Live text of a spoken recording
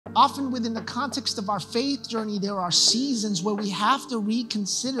Often within the context of our faith journey, there are seasons where we have to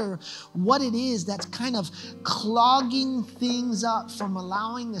reconsider what it is that's kind of clogging things up from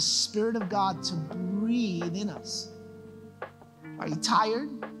allowing the Spirit of God to breathe in us. Are you tired?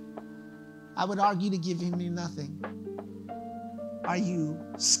 I would argue to give him nothing. Are you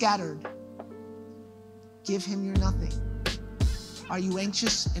scattered? Give him your nothing. Are you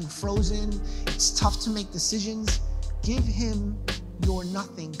anxious and frozen? It's tough to make decisions. Give him your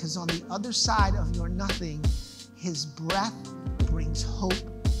nothing, because on the other side of your nothing, his breath brings hope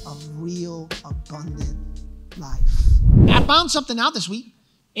of real, abundant life. I found something out this week.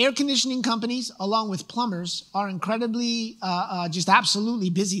 Air conditioning companies, along with plumbers, are incredibly, just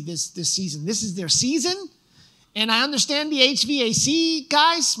absolutely busy this season. This is their season. And I understand the HVAC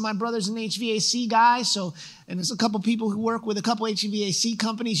guys. My brother's an HVAC guy. And there's a couple people who work with a couple HVAC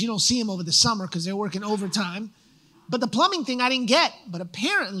companies. You don't see them over the summer because they're working overtime. But the plumbing thing I didn't get. But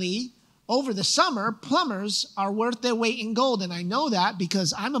apparently, over the summer, plumbers are worth their weight in gold. And I know that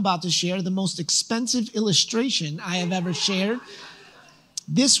because I'm about to share the most expensive illustration I have ever shared.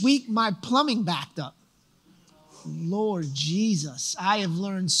 This week, my plumbing backed up. Lord Jesus, I have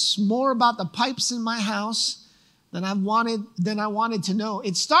learned more about the pipes in my house than I wanted to know.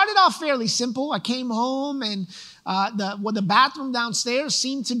 It started off fairly simple. I came home and the bathroom downstairs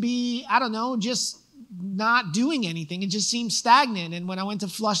seemed to be, I don't know, just not doing anything. It just seemed stagnant. And when I went to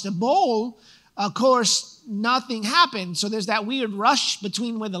flush the bowl, of course, nothing happened. So there's that weird rush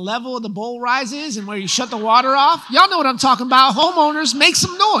between where the level of the bowl rises and where you shut the water off. Y'all know what I'm talking about. Homeowners, make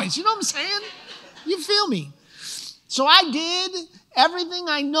some noise. You know what I'm saying? You feel me? So I did everything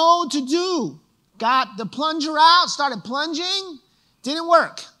I know to do. Got the plunger out, started plunging. Didn't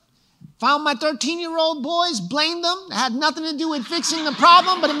work. Found my 13-year-old boys, blamed them. It had nothing to do with fixing the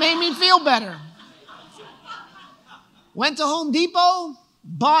problem, but it made me feel better. Went to Home Depot,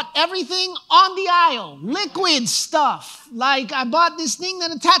 bought everything on the aisle, liquid stuff. Like I bought this thing that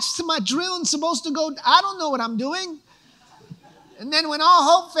attached to my drill and supposed to go, I don't know what I'm doing. And then when all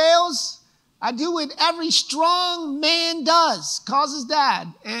hope fails, I do what every strong man does, calls his dad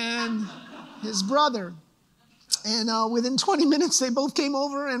and his brother. And within 20 minutes, they both came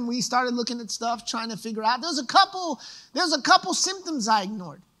over and we started looking at stuff, trying to figure out. There's a couple symptoms I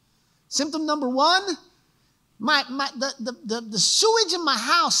ignored. Symptom number one, the sewage in my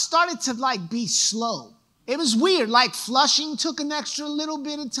house started to be slow. It was weird, like flushing took an extra little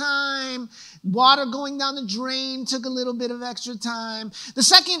bit of time. Water going down the drain took a little bit of extra time. The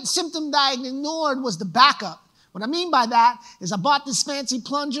second symptom that I ignored was the backup. What I mean by that is I bought this fancy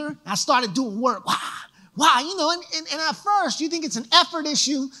plunger and I started doing work. Wow, and at first you think it's an effort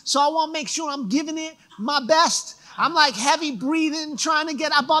issue, so I want to make sure I'm giving it my best. I'm like heavy breathing,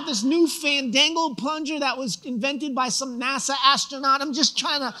 I bought this new fandangled plunger that was invented by some NASA astronaut. I'm just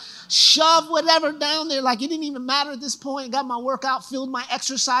trying to shove whatever down there. Like it didn't even matter at this point. Got my workout, filled my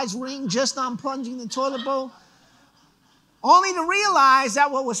exercise ring just on plunging the toilet bowl. Only to realize that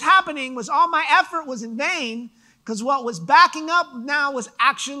what was happening was all my effort was in vain, because what was backing up now was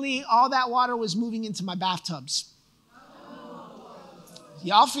actually all that water was moving into my bathtubs.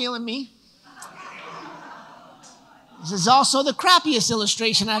 Y'all feeling me? This is also the crappiest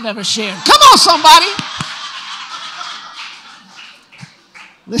illustration I've ever shared. Come on, somebody.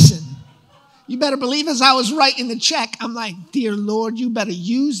 Listen, you better believe as I was writing the check, I'm like, dear Lord, you better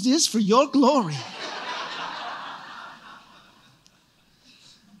use this for your glory.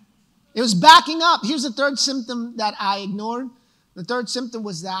 It was backing up. Here's the third symptom that I ignored. The third symptom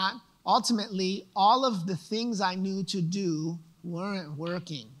was that ultimately all of the things I knew to do weren't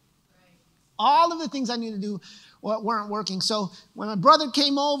working. All of the things I knew to do weren't working. So when my brother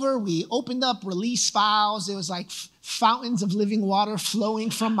came over, we opened up release files. It was like fountains of living water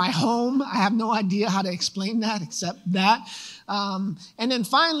flowing from my home. I have no idea how to explain that except that. And then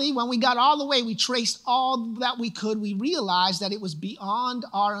finally, when we got all the way, we traced all that we could. We realized that it was beyond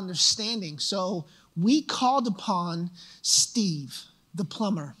our understanding. So we called upon Steve, the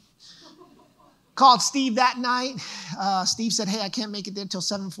plumber. Called Steve that night. Steve said, hey, I can't make it there till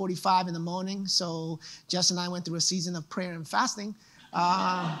 7:45 in the morning. So Jess and I went through a season of prayer and fasting.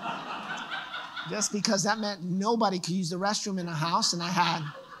 Just because that meant nobody could use the restroom in the house. And I had,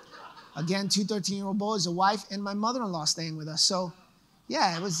 again, 2 13-year-old boys, a wife, and my mother-in-law staying with us. So,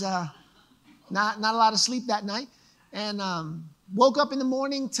 yeah, it was not a lot of sleep that night. And woke up in the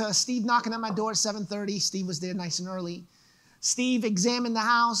morning to Steve knocking at my door at 7:30. Steve was there nice and early. Steve examined the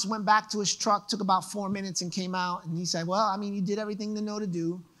house, went back to his truck, took about 4 minutes and came out. And he said, well, you did everything to know to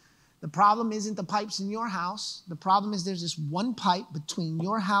do. The problem isn't the pipes in your house. The problem is there's this one pipe between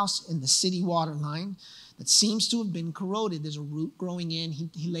your house and the city water line that seems to have been corroded. There's a root growing in.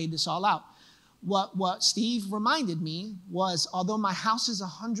 He laid this all out. What Steve reminded me was, although my house is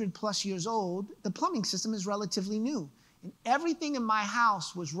 100 plus years old, the plumbing system is relatively new. And everything in my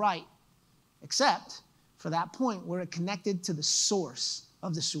house was right, except for that point where it connected to the source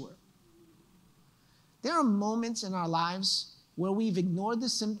of the sewer. There are moments in our lives where we've ignored the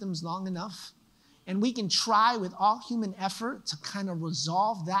symptoms long enough, and we can try with all human effort to kind of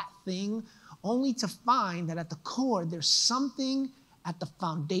resolve that thing, only to find that at the core, there's something at the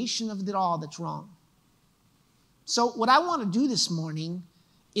foundation of it all that's wrong. So what I want to do this morning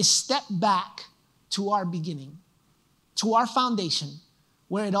is step back to our beginning, to our foundation,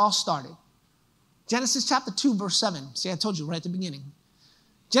 where it all started. Genesis chapter 2, verse 7. See, I told you right at the beginning.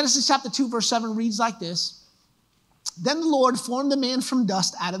 Genesis chapter 2, verse 7 reads like this. Then the Lord formed the man from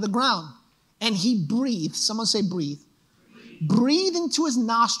dust out of the ground, and he breathed. Someone say breathe. Breathe into his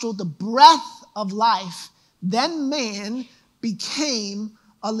nostril the breath of life. Then man became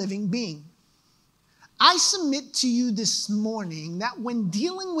a living being. I submit to you this morning that when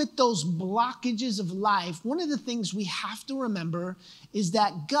dealing with those blockages of life, one of the things we have to remember is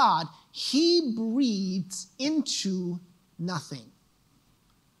that God, he breathes into nothing.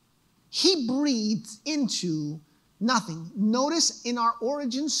 He breathes into nothing. Notice in our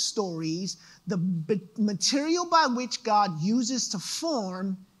origin stories, the material by which God uses to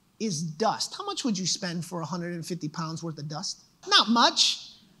form is dust. How much would you spend for 150 pounds worth of dust? Not much.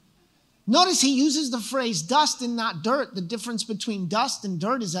 Notice he uses the phrase dust and not dirt. The difference between dust and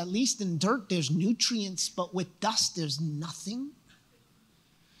dirt is at least in dirt there's nutrients, but with dust there's nothing.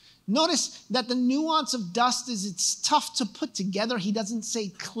 Notice that the nuance of dust is it's tough to put together. He doesn't say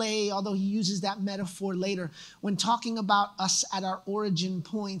clay, although he uses that metaphor later. When talking about us at our origin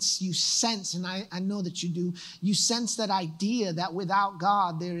points, you sense, and I know that you do, you sense that idea that without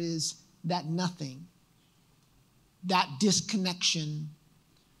God there is that nothing, that disconnection,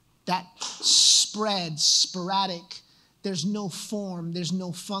 that spread, sporadic. There's no form, there's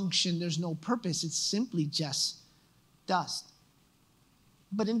no function, there's no purpose. It's simply just dust.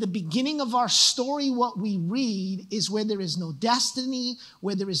 But in the beginning of our story, what we read is where there is no destiny,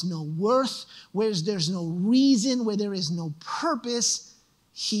 where there is no worth, where there's no reason, where there is no purpose,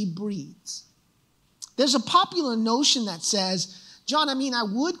 he breathes. There's a popular notion that says, John, I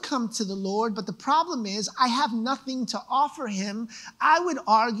would come to the Lord, but the problem is I have nothing to offer him. I would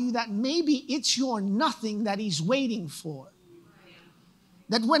argue that maybe it's your nothing that he's waiting for.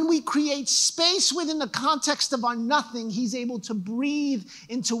 That when we create space within the context of our nothing, he's able to breathe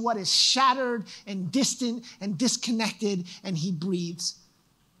into what is shattered and distant and disconnected, and he breathes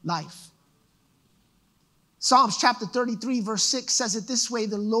life. Psalms chapter 33, verse 6 says it this way,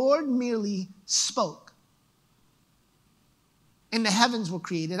 the Lord merely spoke, and the heavens were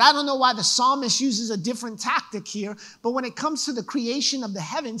created. I don't know why the psalmist uses a different tactic here, but when it comes to the creation of the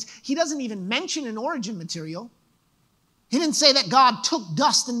heavens, he doesn't even mention an origin material. He didn't say that God took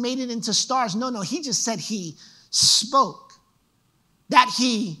dust and made it into stars. No, he just said he spoke, that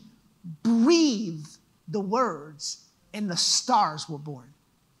he breathed the words and the stars were born.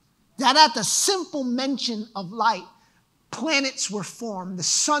 That at the simple mention of light, planets were formed. The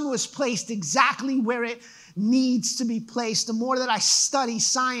sun was placed exactly where it needs to be placed. The more that I study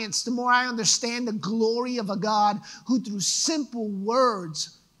science, the more I understand the glory of a God who through simple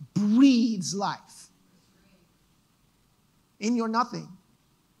words breathes life. In your nothing.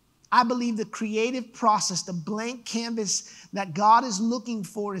 I believe the creative process, the blank canvas that God is looking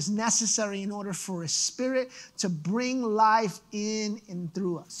for is necessary in order for his spirit to bring life in and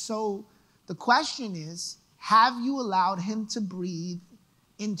through us. So the question is, have you allowed him to breathe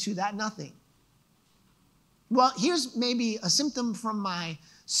into that nothing? Well, here's maybe a symptom from my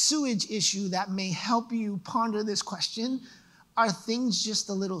sewage issue that may help you ponder this question. Are things just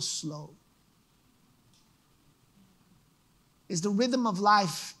a little slow? Is the rhythm of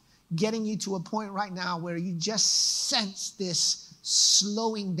life getting you to a point right now where you just sense this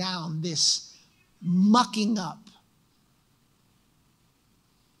slowing down, this mucking up?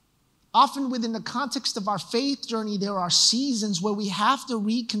 Often within the context of our faith journey, there are seasons where we have to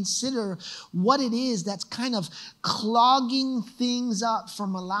reconsider what it is that's kind of clogging things up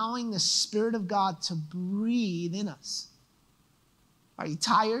from allowing the Spirit of God to breathe in us. Are you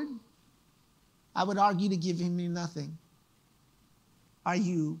tired? I would argue to give him nothing. Are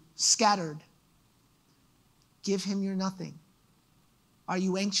you scattered? Give him your nothing. Are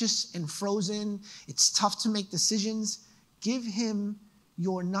you anxious and frozen? It's tough to make decisions. Give him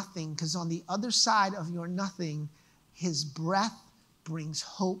your nothing, because on the other side of your nothing, his breath brings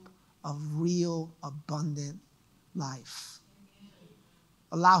hope of real, abundant life.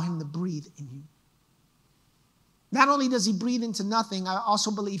 Allow him to breathe in you. Not only does he breathe into nothing, I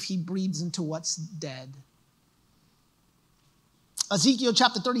also believe he breathes into what's dead. Ezekiel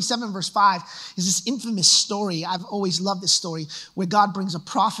chapter 37, verse 5 is this infamous story. I've always loved this story where God brings a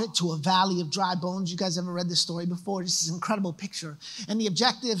prophet to a valley of dry bones. You guys ever read this story before? This is an incredible picture. And the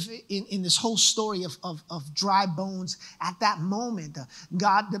objective in this whole story of dry bones, at that moment,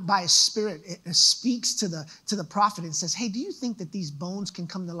 God, by his spirit, speaks to the prophet and says, hey, do you think that these bones can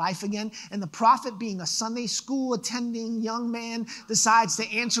come to life again? And the prophet, being a Sunday school attending young man, decides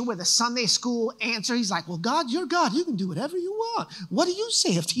to answer with a Sunday school answer. He's like, well, God, you're God. You can do whatever you want. What do you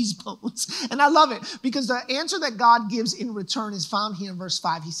say of these bones? And I love it because the answer that God gives in return is found here in verse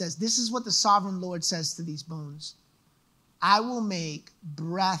 5. He says, this is what the sovereign Lord says to these bones. I will make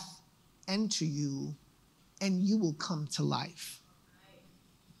breath enter you and you will come to life.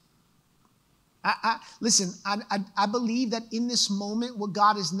 Listen, I believe that in this moment, what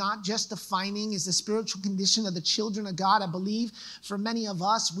God is not just defining is the spiritual condition of the children of God. I believe for many of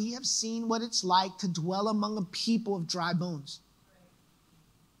us, we have seen what it's like to dwell among a people of dry bones.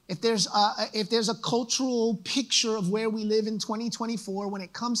 If there's a cultural picture of where we live in 2024 when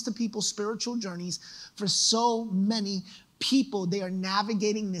it comes to people's spiritual journeys, for so many people, they are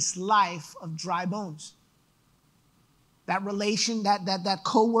navigating this life of dry bones. That relation, that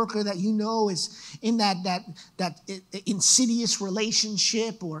coworker that you know is in that insidious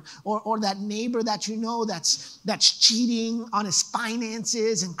relationship, or that neighbor that you know that's cheating on his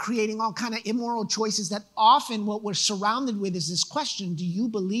finances and creating all kind of immoral choices. That often what we're surrounded with is this question: do you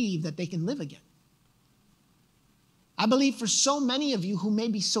believe that they can live again? I believe for so many of you who may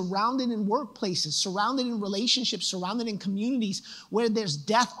be surrounded in workplaces, surrounded in relationships, surrounded in communities where there's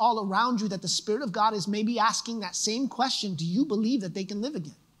death all around you, that the Spirit of God is maybe asking that same question: do you believe that they can live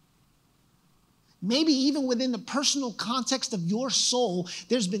again? Maybe even within the personal context of your soul,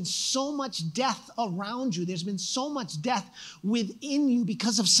 there's been so much death around you. There's been so much death within you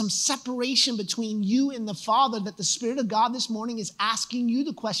because of some separation between you and the Father, that the Spirit of God this morning is asking you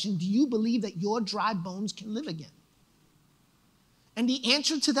the question: do you believe that your dry bones can live again? And the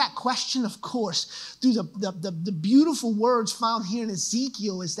answer to that question, of course, through the beautiful words found here in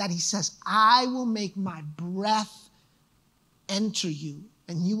Ezekiel, is that he says, I will make my breath enter you,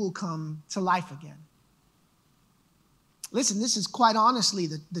 and you will come to life again. Listen, this is quite honestly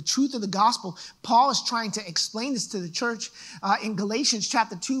the truth of the gospel. Paul is trying to explain this to the church in Galatians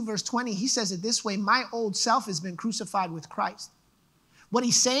chapter 2, verse 20. He says it this way: my old self has been crucified with Christ. What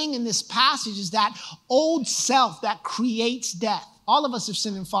he's saying in this passage is that old self that creates death. All of us have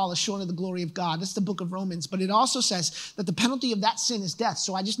sinned and fallen short of the glory of God. That's the book of Romans. But it also says that the penalty of that sin is death.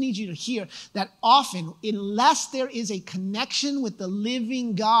 So I just need you to hear that often, unless there is a connection with the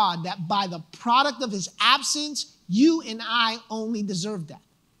living God, that by the product of his absence, you and I only deserve death.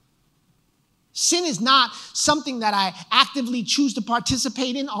 Sin is not something that I actively choose to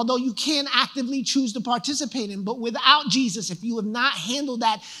participate in, although you can actively choose to participate in. But without Jesus, if you have not handled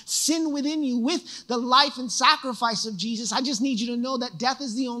that sin within you with the life and sacrifice of Jesus, I just need you to know that death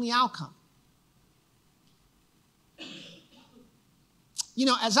is the only outcome. You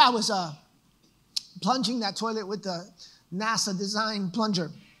know, as I was plunging that toilet with the NASA design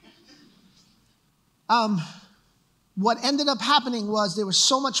plunger, what ended up happening was there was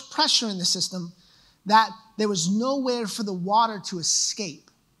so much pressure in the system that there was nowhere for the water to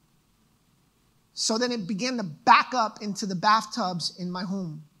escape. So then it began to back up into the bathtubs in my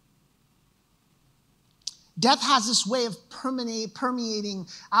home. Death has this way of permeating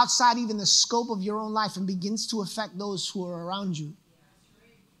outside even the scope of your own life and begins to affect those who are around you.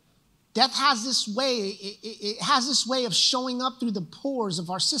 Death has this way, it has this way of showing up through the pores of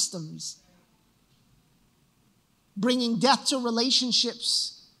our systems, bringing death to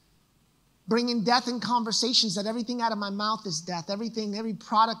relationships, bringing death in conversations, that everything out of my mouth is death. Every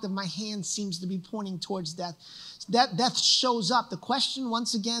product of my hand seems to be pointing towards death. Death shows up. The question,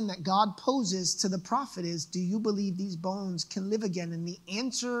 once again, that God poses to the prophet is, do you believe these bones can live again? And the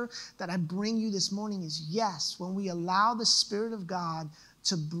answer that I bring you this morning is yes. When we allow the Spirit of God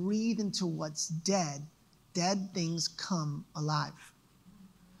to breathe into what's dead, dead things come alive.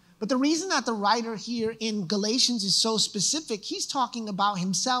 But the reason that the writer here in Galatians is so specific, he's talking about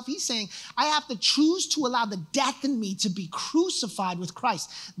himself. He's saying, I have to choose to allow the death in me to be crucified with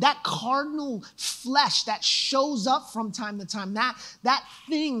Christ. That cardinal flesh that shows up from time to time, that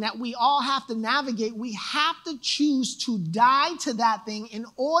thing that we all have to navigate, we have to choose to die to that thing in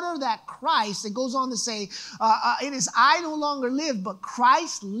order that Christ, it goes on to say, it is I no longer live, but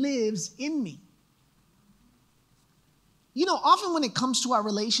Christ lives in me. You know, often when it comes to our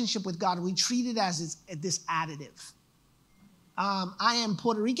relationship with God, we treat it as this additive. I am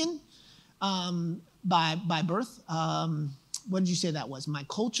Puerto Rican. by birth. What did you say that was? My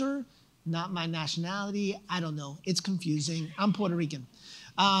culture, not my nationality. I don't know. It's confusing. I'm Puerto Rican.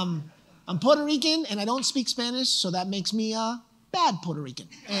 I'm Puerto Rican, and I don't speak Spanish, so that makes me a bad Puerto Rican.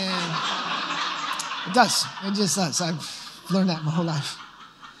 And it does. It just does. I've learned that my whole life.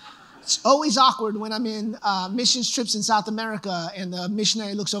 It's always awkward when I'm in missions trips in South America and the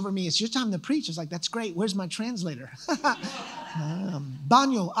missionary looks over at me. It's your time to preach. It's like, that's great. Where's my translator?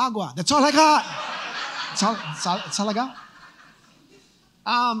 Baño, agua. That's all I got. That's all I got.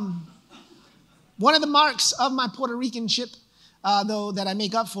 One of the marks of my Puerto Ricanship, though, that I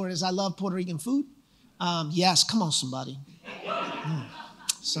make up for is I love Puerto Rican food. Yes, come on, somebody.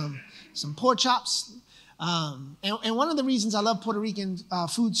 Some pork chops. And one of the reasons I love Puerto Rican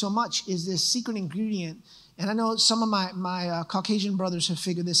food so much is this secret ingredient. And I know some of my Caucasian brothers have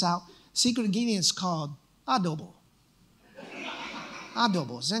figured this out. Secret ingredient is called adobo.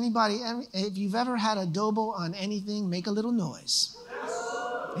 Adobo. Is anybody, if you've ever had adobo on anything, make a little noise.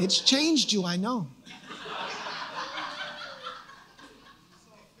 It's changed you, I know.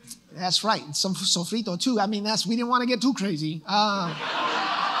 That's right. Some sofrito too. I mean, we didn't want to get too crazy.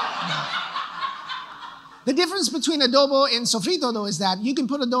 The difference between adobo and sofrito, though, is that you can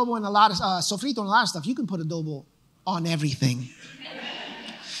put adobo in a lot of sofrito and a lot of stuff. You can put adobo on everything.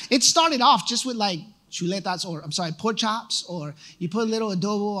 It started off just with like chuletas, pork chops, or you put a little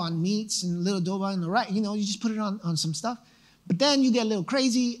adobo on meats and a little adobo on the right. You just put it on some stuff. But then you get a little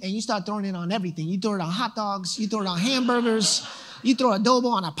crazy and you start throwing it on everything. You throw it on hot dogs. You throw it on hamburgers. You throw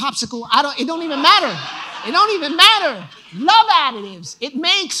adobo on a popsicle. It don't even matter. It don't even matter. Love additives. It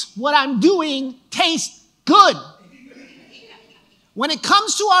makes what I'm doing taste good. When it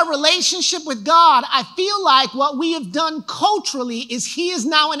comes to our relationship with God, I feel like what we have done culturally is He is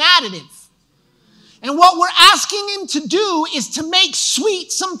now an additive. And what we're asking Him to do is to make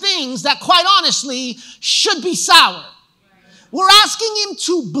sweet some things that, quite honestly, should be sour. We're asking Him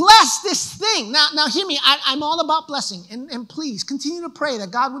to bless this thing. Now hear me. I'm all about blessing. And please continue to pray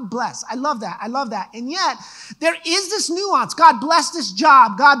that God would bless. I love that. I love that. And yet, there is this nuance. God bless this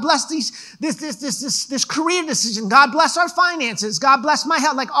job. God bless this career decision. God bless our finances. God bless my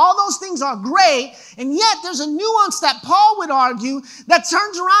health. Like, all those things are great. And yet, there's a nuance that Paul would argue that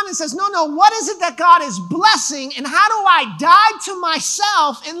turns around and says, no, what is it that God is blessing? And how do I die to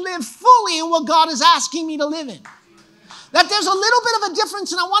myself and live fully in what God is asking me to live in? That there's a little bit of a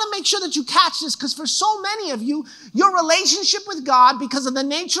difference, and I want to make sure that you catch this, because for so many of you, your relationship with God, because of the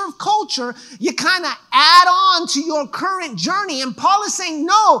nature of culture, you kind of add on to your current journey. And Paul is saying,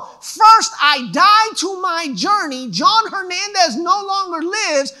 no, first I die to my journey. John Hernandez no longer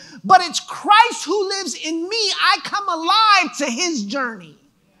lives, but it's Christ who lives in me. I come alive to His journey.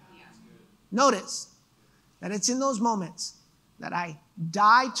 Notice that it's in those moments that I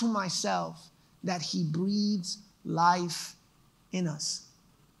die to myself that He breathes life in us.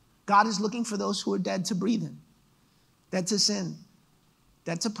 God is looking for those who are dead to breathe in, dead to sin,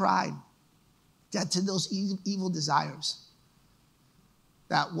 dead to pride, dead to those evil desires.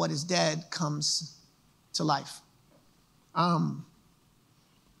 That what is dead comes to life.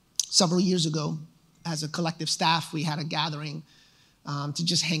 Several years ago, as a collective staff, we had a gathering to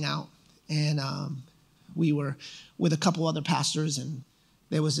just hang out. And we were with a couple other pastors, and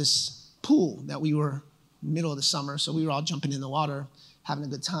there was this pool that we were middle of the summer, so we were all jumping in the water, having a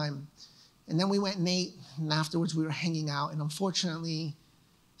good time. And then we went and ate, and afterwards we were hanging out, and unfortunately,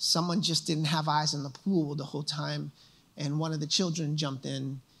 someone just didn't have eyes in the pool the whole time, and one of the children jumped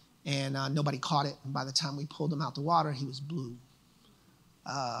in, and nobody caught it, and by the time we pulled him out the water, he was blue.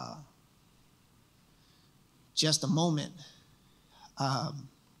 Just a moment.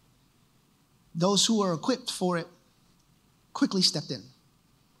 Those who were equipped for it quickly stepped in.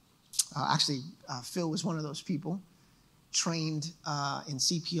 Phil was one of those people, trained in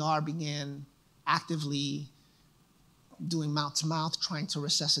CPR, began actively doing mouth-to-mouth, trying to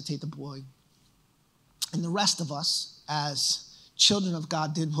resuscitate the boy. And the rest of us, as children of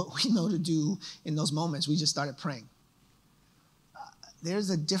God, did what we know to do in those moments. We just started praying. There's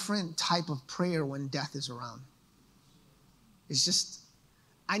a different type of prayer when death is around. It's just,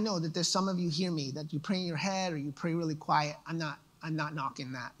 I know that there's some of you hear me, that you pray in your head or you pray really quiet. I'm not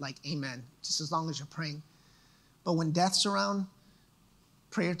knocking that, like, amen, just as long as you're praying. But when death's around,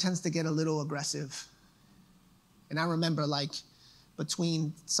 prayer tends to get a little aggressive. And I remember, like,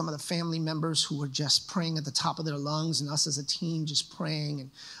 between some of the family members who were just praying at the top of their lungs and us as a team just praying, and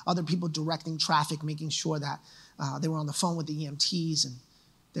other people directing traffic, making sure that they were on the phone with the EMTs. And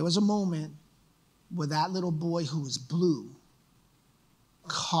there was a moment where that little boy who was blue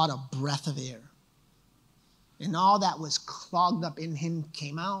caught a breath of air. And all that was clogged up in him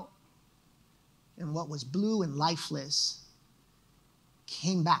came out. and what was blue and lifeless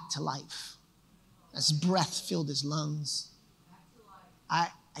came back to life as breath filled his lungs. I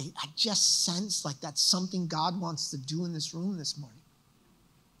just sense like that's something God wants to do in this room this morning.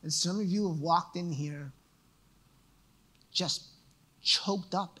 And some of you have walked in here just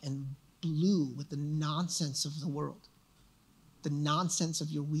choked up and blue with the nonsense of the world, the nonsense of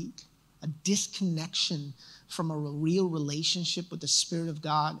your week, a disconnection from a real relationship with the Spirit of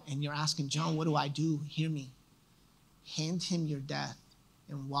God, and you're asking, John, what do I do? Hear me. Hand him your death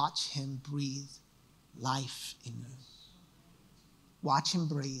and watch him breathe life in you. Watch him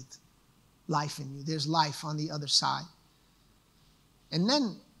breathe life in you. There's life on the other side. And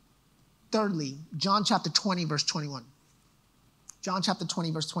then, thirdly, John chapter 20, verse 21. John chapter 20,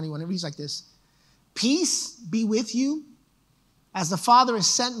 verse 21. It reads like this. Peace be with you. As the Father has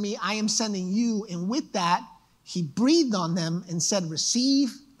sent me, I am sending you. And with that, he breathed on them and said,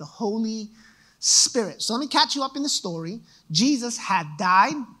 receive the Holy Spirit. So let me catch you up in the story. Jesus had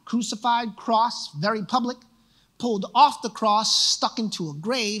died, crucified, cross, very public, pulled off the cross, stuck into a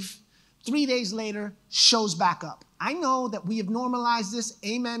grave. 3 days later, shows back up. I know that we have normalized this.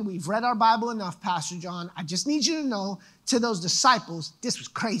 Amen. We've read our Bible enough, Pastor John. I just need you to know, to those disciples, this was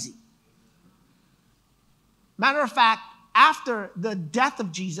crazy. Matter of fact, after the death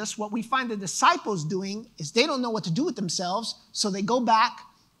of Jesus, what we find the disciples doing is they don't know what to do with themselves, so they go back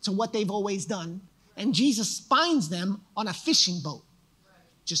to what they've always done, and Jesus finds them on a fishing boat.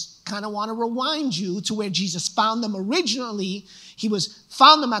 Just kind of want to rewind you to where Jesus found them originally. He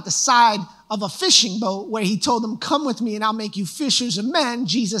found them at the side of a fishing boat where he told them, come with me and I'll make you fishers of men.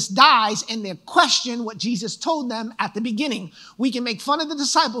 Jesus dies and they question what Jesus told them at the beginning. We can make fun of the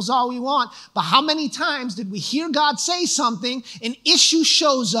disciples all we want, but how many times did we hear God say something, an issue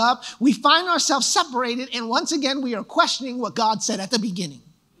shows up, we find ourselves separated, and once again we are questioning what God said at the beginning.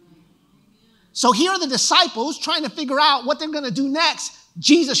 So here are the disciples trying to figure out what they're going to do next.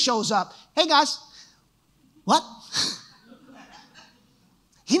 Jesus shows up. Hey, guys, what?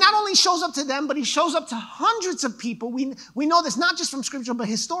 He not only shows up to them, but he shows up to hundreds of people. We know this not just from scripture, but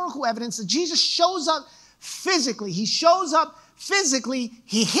historical evidence that Jesus shows up physically. He shows up physically.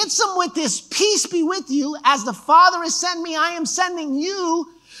 He hits them with this, peace be with you. As the Father has sent me, I am sending you.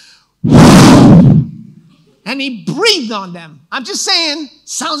 And he breathed on them. I'm just saying,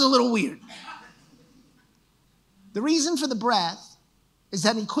 sounds a little weird. The reason for the breath is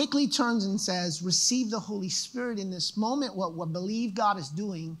that he quickly turns and says, receive the Holy Spirit in this moment. What we believe God is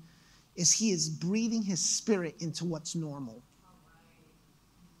doing is he is breathing his Spirit into what's normal.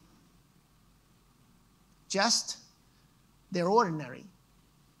 Just, they're ordinary.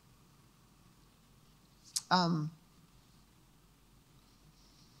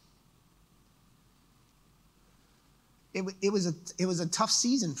 It was a tough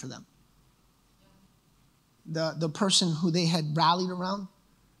season for them. The person who they had rallied around,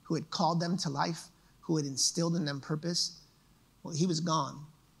 who had called them to life, who had instilled in them purpose, well, he was gone.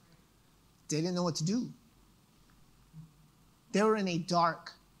 They didn't know what to do. They were in a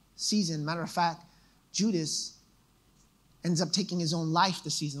dark season. Matter of fact, Judas ends up taking his own life.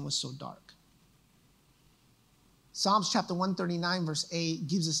 The season was so dark. Psalms chapter 139, verse 8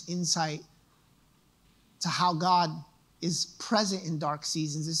 gives us insight to how God is present in dark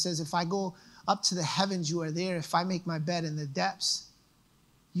seasons. It says, if I go up to the heavens, you are there. If I make my bed in the depths,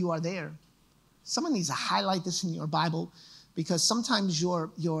 you are there. Someone needs to highlight this in your Bible, because sometimes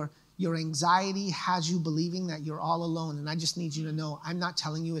your anxiety has you believing that you're all alone. And I just need you to know, I'm not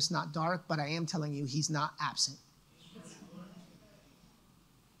telling you it's not dark, but I am telling you he's not absent.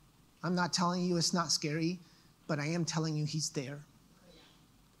 I'm not telling you it's not scary, but I am telling you he's there.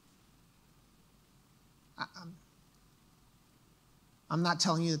 I'm not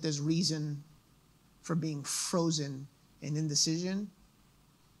telling you that there's reason for being frozen in indecision,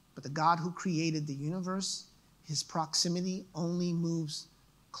 but the God who created the universe, his proximity only moves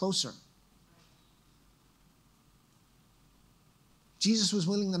closer. Jesus was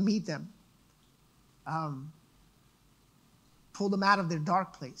willing to meet them, pull them out of their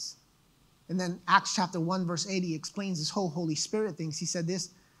dark place. And then Acts chapter 1, verse 8, he explains this whole Holy Spirit thing. He said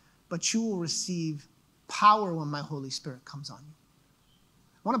this, but you will receive power when my Holy Spirit comes on you.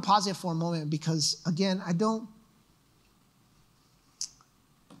 I want to pause here for a moment because, again,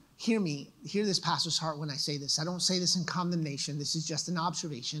 hear this pastor's heart when I say this. I don't say this in condemnation. This is just an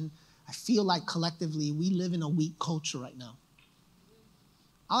observation. I feel like collectively we live in a weak culture right now.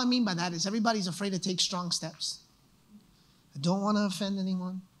 All I mean by that is everybody's afraid to take strong steps. I don't want to offend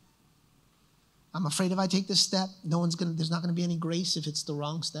anyone. I'm afraid if I take this step, there's not going to be any grace if it's the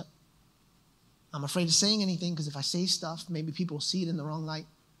wrong step. I'm afraid of saying anything because if I say stuff, maybe people will see it in the wrong light.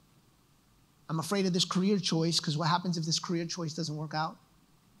 I'm afraid of this career choice because what happens if this career choice doesn't work out?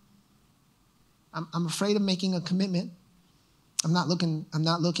 I'm afraid of making a commitment. I'm not looking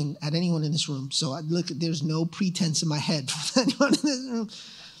at anyone in this room. So there's no pretense in my head for anyone in this room.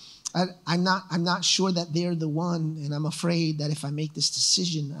 I'm not sure that they're the one, and I'm afraid that if I make this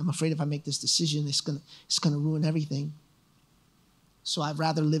decision, it's gonna ruin everything. So I'd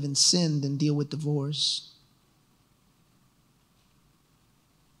rather live in sin than deal with divorce.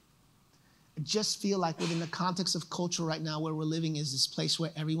 I just feel like within the context of culture right now where we're living is this place where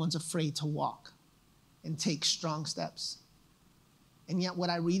everyone's afraid to walk and take strong steps. And yet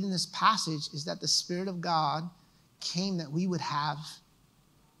what I read in this passage is that the Spirit of God came that we would have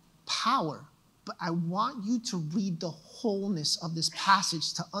power. But I want you to read the wholeness of this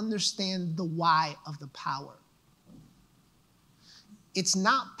passage to understand the why of the power. It's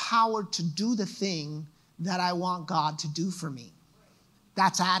not power to do the thing that I want God to do for me.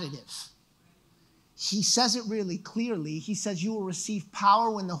 That's additive. He says it really clearly. He says you will receive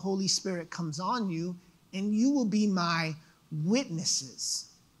power when the Holy Spirit comes on you, and you will be my witnesses.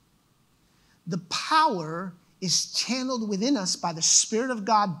 The power is channeled within us by the Spirit of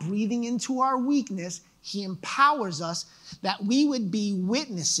God breathing into our weakness. He empowers us that we would be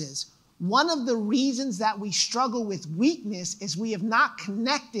witnesses. One of the reasons that we struggle with weakness is we have not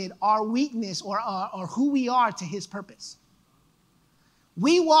connected our weakness or who we are to His purpose.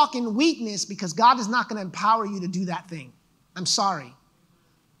 We walk in weakness because God is not going to empower you to do that thing. I'm sorry.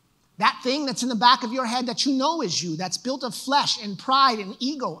 That thing that's in the back of your head that you know is you, that's built of flesh and pride and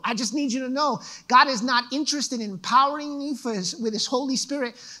ego. I just need you to know God is not interested in empowering you with His Holy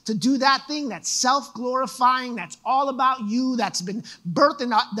Spirit to do that thing that's self-glorifying, that's all about you, that's been birthed in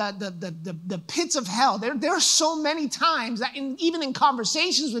the pits of hell. There are so many times that even in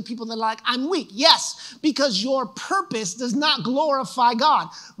conversations with people that are like, I'm weak. Yes, because your purpose does not glorify God.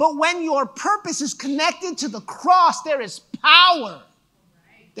 But when your purpose is connected to the cross, there is power.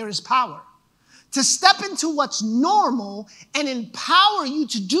 There is power to step into what's normal and empower you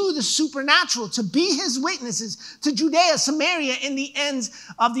to do the supernatural, to be His witnesses to Judea, Samaria, and the ends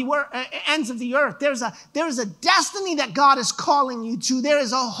of the earth. There is a destiny that God is calling you to. There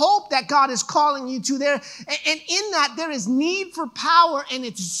is a hope that God is calling you to. And in that, there is need for power, and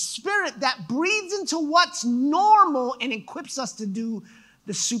it's Spirit that breathes into what's normal and equips us to do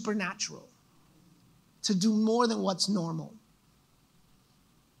the supernatural, to do more than what's normal.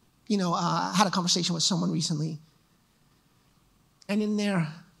 I had a conversation with someone recently, and in their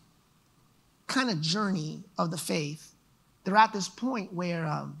kind of journey of the faith, they're at this point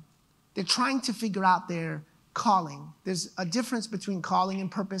where they're trying to figure out their calling. There's a difference between calling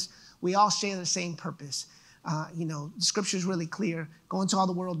and purpose. We all share the same purpose. The Scripture is really clear. Go into all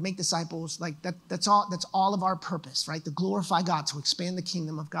the world, make disciples. Like that's all of our purpose, right? To glorify God, to expand the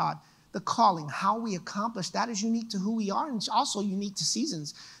kingdom of God. The calling, how we accomplish that is unique to who we are, and it's also unique to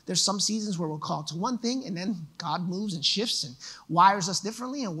seasons. There's some seasons where we're called to one thing, and then God moves and shifts and wires us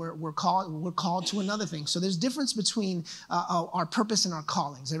differently, and we're called to another thing. So there's difference between our purpose and our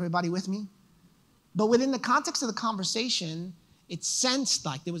callings. Everybody with me? But within the context of the conversation, it sensed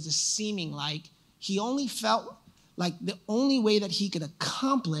like there was a seeming like he only felt like the only way that he could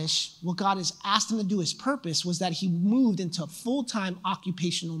accomplish what God has asked him to do, his purpose, was that he moved into full-time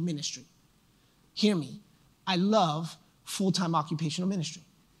occupational ministry. Hear me. I love full-time occupational ministry.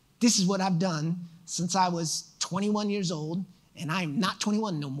 This is what I've done since I was 21 years old, and I'm not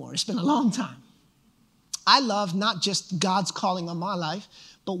 21 no more. It's been a long time. I love not just God's calling on my life,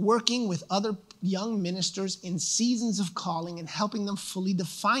 but working with other young ministers in seasons of calling and helping them fully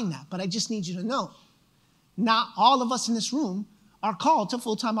define that. But I just need you to know, not all of us in this room are called to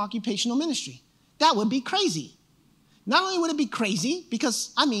full-time occupational ministry. That would be crazy. Not only would it be crazy,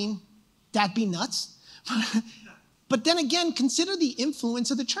 because, that'd be nuts. But then again, consider the influence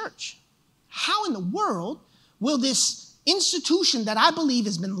of the church. How in the world will this institution that I believe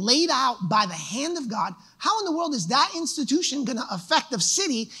has been laid out by the hand of God, how in the world is that institution going to affect the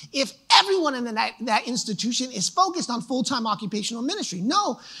city if everyone in that institution is focused on full-time occupational ministry?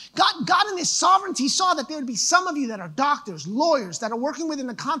 No, God in His sovereignty saw that there would be some of you that are doctors, lawyers, that are working within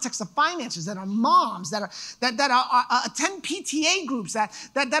the context of finances, that are moms, that attend PTA groups,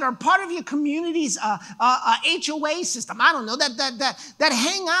 that are part of your community's HOA system. I don't know, that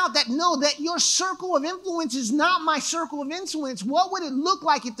hang out, that know that your circle of influence is not my circle of influence. What would it look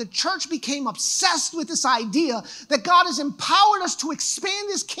like if the church became obsessed with this idea that God has empowered us to expand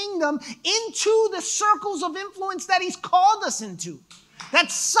His kingdom into the circles of influence that He's called us into?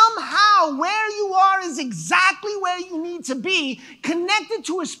 that somehow where you are is exactly where you need to be, connected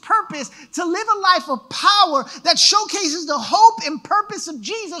to his purpose to live a life of power that showcases the hope and purpose of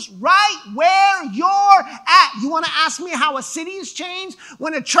Jesus right where you're at. You want to ask me how a city is changed?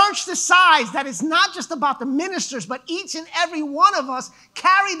 When a church decides that it's not just about the ministers, but each and every one of us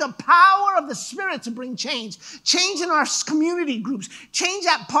carry the power of the Spirit to bring change. Change in our community groups, change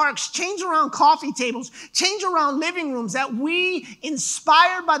at parks, change around coffee tables, change around living rooms, that we,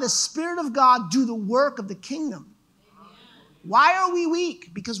 inspired by the Spirit of God, do the work of the kingdom. Amen. Why are we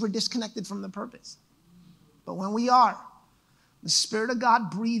weak? Because we're disconnected from the purpose. But when we are, the Spirit of God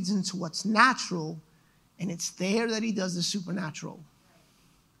breathes into what's natural, and it's there that he does the supernatural.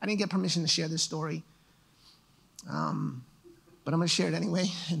 I didn't get permission to share this story, but I'm going to share it anyway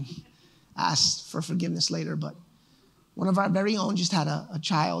and ask for forgiveness later. But one of our very own just had a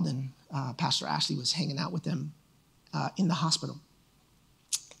child, and Pastor Ashley was hanging out with them in the hospital.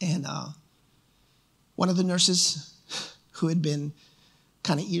 And one of the nurses who had been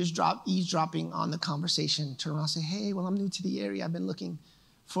kind of eavesdropping on the conversation turned around and said, hey, well, I'm new to the area. I've been looking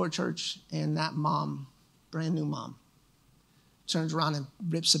for a church. And that mom, brand new mom, turns around and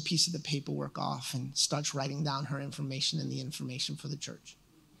rips a piece of the paperwork off and starts writing down her information and the information for the church.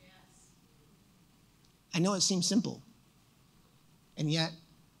 Yes. I know it seems simple. And yet,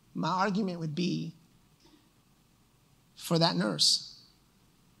 my argument would be for that nurse,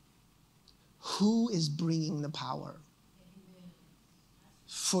 who is bringing the power?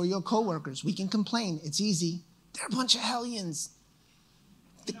 For your coworkers, we can complain. It's easy. They're a bunch of hellions.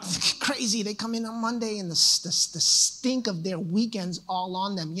 They're crazy. They come in on Monday and the stink of their weekends all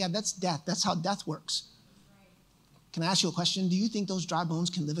on them. Yeah, that's death. That's how death works. Can I ask you a question? Do you think those dry bones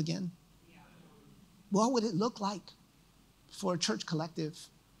can live again? What would it look like for a church collective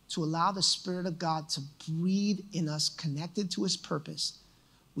to allow the Spirit of God to breathe in us, connected to his purpose?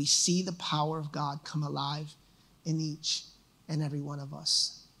 We see the power of God come alive in each and every one of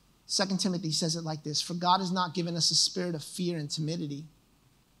us. 2 Timothy says it like this: for God has not given us a spirit of fear and timidity,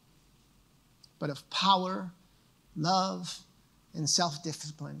 but of power, love, and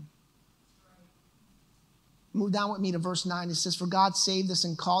self-discipline. Move down with me to verse 9. It says, for God saved us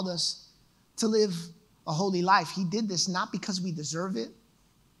and called us to live a holy life. He did this not because we deserve it,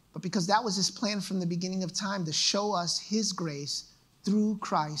 but because that was his plan from the beginning of time, to show us his grace through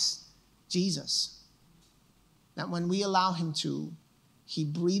Christ Jesus. That when we allow him to, he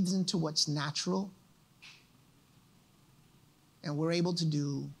breathes into what's natural, and we're able to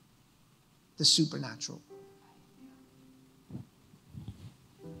do the supernatural.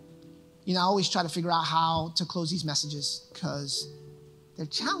 You know, I always try to figure out how to close these messages because they're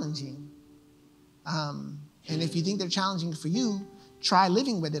challenging. And if you think they're challenging for you, try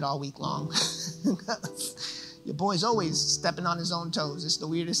living with it all week long. Your boy's always stepping on his own toes. It's the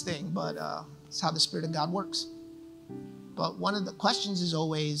weirdest thing, but it's how the Spirit of God works. But one of the questions is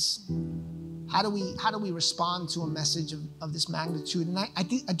always, how do we respond to a message of this magnitude? And I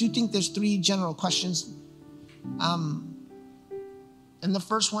do think there's three general questions. And the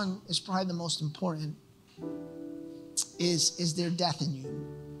first one is probably the most important. Is there death in you?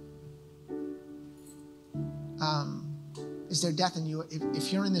 Is there death in you?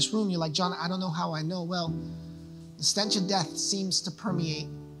 If you're in this room, you're like, John, I don't know how I know. Well, the stench of death seems to permeate.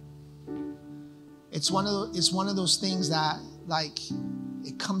 It's one of those things that, like,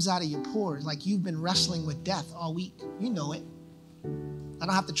 it comes out of your pores. Like you've been wrestling with death all week. You know it. I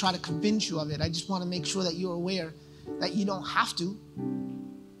don't have to try to convince you of it. I just want to make sure that you're aware that you don't have to.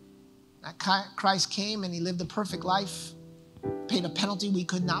 That Christ came and he lived a perfect life, paid a penalty we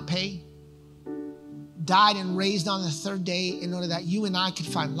could not pay, died and raised on the third day in order that you and I could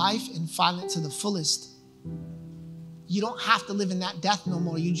find life and find it to the fullest. You don't have to live in that death no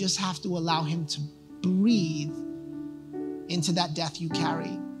more. You just have to allow him to breathe into that death you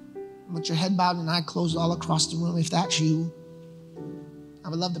carry. With your head bowed and eye closed all across the room, if that's you, I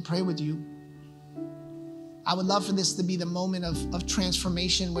would love to pray with you. I would love for this to be the moment of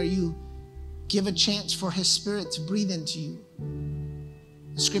transformation where you give a chance for his Spirit to breathe into you.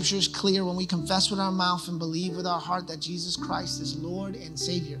 The scripture is clear: when we confess with our mouth and believe with our heart that Jesus Christ is Lord and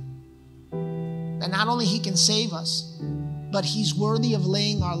Savior, that not only he can save us, but he's worthy of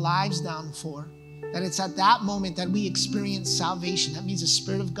laying our lives down for. That it's at that moment that we experience salvation. That means the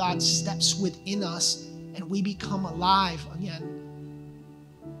Spirit of God steps within us and we become alive again.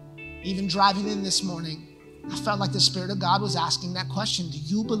 Even driving in this morning, I felt like the Spirit of God was asking that question. Do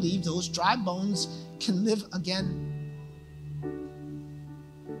you believe those dry bones can live again?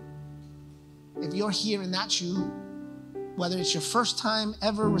 If you're here and that's you, whether it's your first time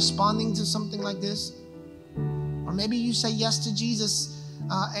ever responding to something like this, or maybe you say yes to Jesus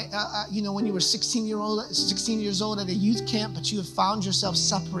when you were 16 years old at a youth camp, but you have found yourself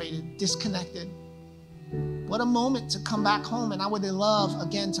separated, disconnected. What a moment to come back home. And I would love,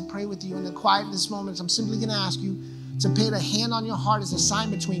 again, to pray with you in the quiet of this moment. I'm simply going to ask you to put a hand on your heart as a sign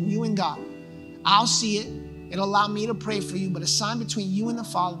between you and God. I'll see it. It'll allow me to pray for you, but a sign between you and the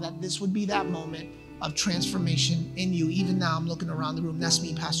Father that this would be that moment of transformation in you. Even now, I'm looking around the room. That's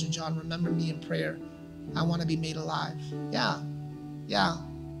me, Pastor John. Remember me in prayer. I want to be made alive. Yeah.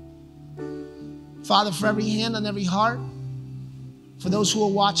 Father, for every hand on every heart, for those who are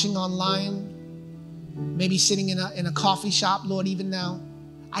watching online, maybe sitting in a coffee shop, Lord, even now,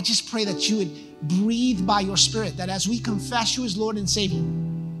 I just pray that you would breathe by your Spirit, that as we confess you as Lord and Savior,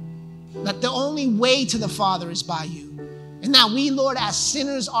 that the only way to the Father is by you. And that we, Lord, as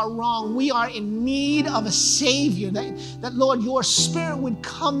sinners are wrong. We are in need of a Savior. That, Lord, your Spirit would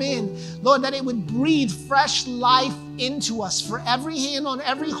come in. Lord, that it would breathe fresh life into us. For every hand on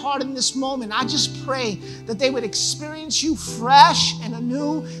every heart in this moment, I just pray that they would experience you fresh and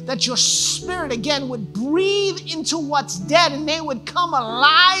anew. That your Spirit, again, would breathe into what's dead. And they would come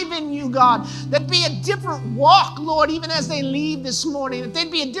alive in you, God. That be a different walk, Lord, even as they leave this morning. That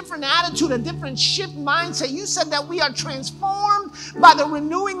they'd be a different attitude, a different shift mindset. You said that we are transformed by the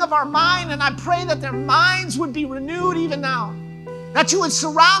renewing of our mind, and I pray that their minds would be renewed even now. That you would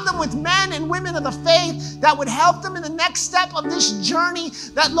surround them with men and women of the faith that would help them in the next step of this journey.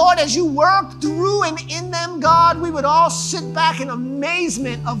 That, Lord, as you work through and in them, God, we would all sit back in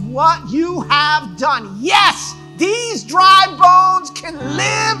amazement of what you have done. Yes, these dry bones can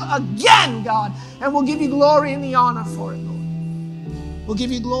live again, God, and we'll give you glory and the honor for it, Lord. We'll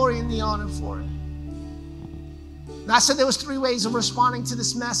give you glory and the honor for it. And I said there was 3 ways of responding to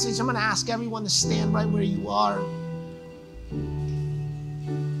this message. I'm going to ask everyone to stand right where you are.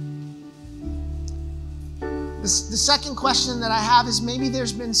 The second question that I have is maybe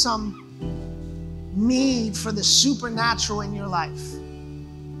there's been some need for the supernatural in your life.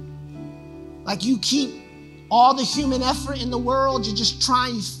 Like you keep all the human effort in the world, you're just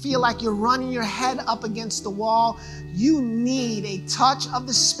trying, you feel like you're running your head up against the wall. You need a touch of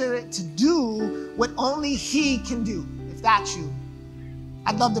the Spirit to do what only He can do, if that's you.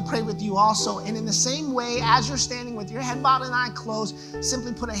 I'd love to pray with you also. And in the same way, as you're standing with your head bowed and eye closed,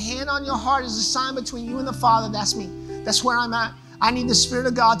 simply put a hand on your heart as a sign between you and the Father. That's me. That's where I'm at. I need the Spirit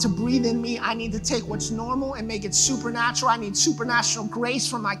of God to breathe in me. I need to take what's normal and make it supernatural. I need supernatural grace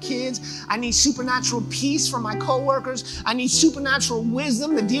from my kids. I need supernatural peace from my coworkers. I need supernatural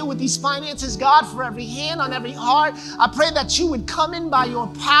wisdom to deal with these finances. God, for every hand on every heart, I pray that you would come in by your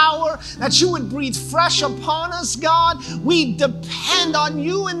power, that you would breathe fresh upon us, God. We depend on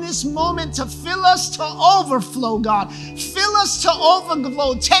you in this moment to fill us to overflow, God. Fill us to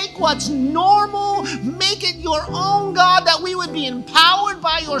overflow. Take what's normal, make it your own, God, that we would be empowered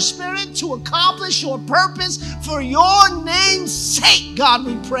by your Spirit to accomplish your purpose for your name's sake, God,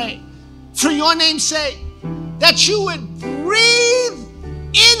 we pray. For your name's sake, that you would breathe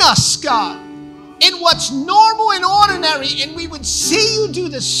in us, God, in what's normal and ordinary, and we would see you do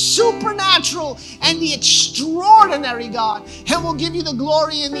the supernatural and the extraordinary, God. And we'll give you the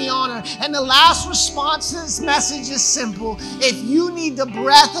glory and the honor. And the last response to this message is simple. If you need the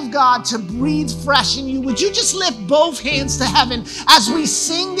breath of God to breathe fresh in you, would you just lift both hands to heaven as we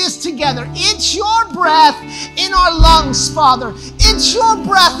sing this together? It's your breath in our lungs, Father. It's your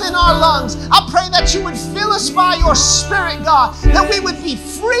breath in our lungs. I pray that you would fill us by your Spirit, God, that we would be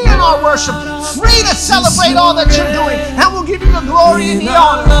free in our worship, free to celebrate all that you're doing, and we'll give you the glory and the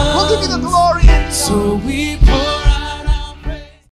honor. We'll give you the glory and the honor. So we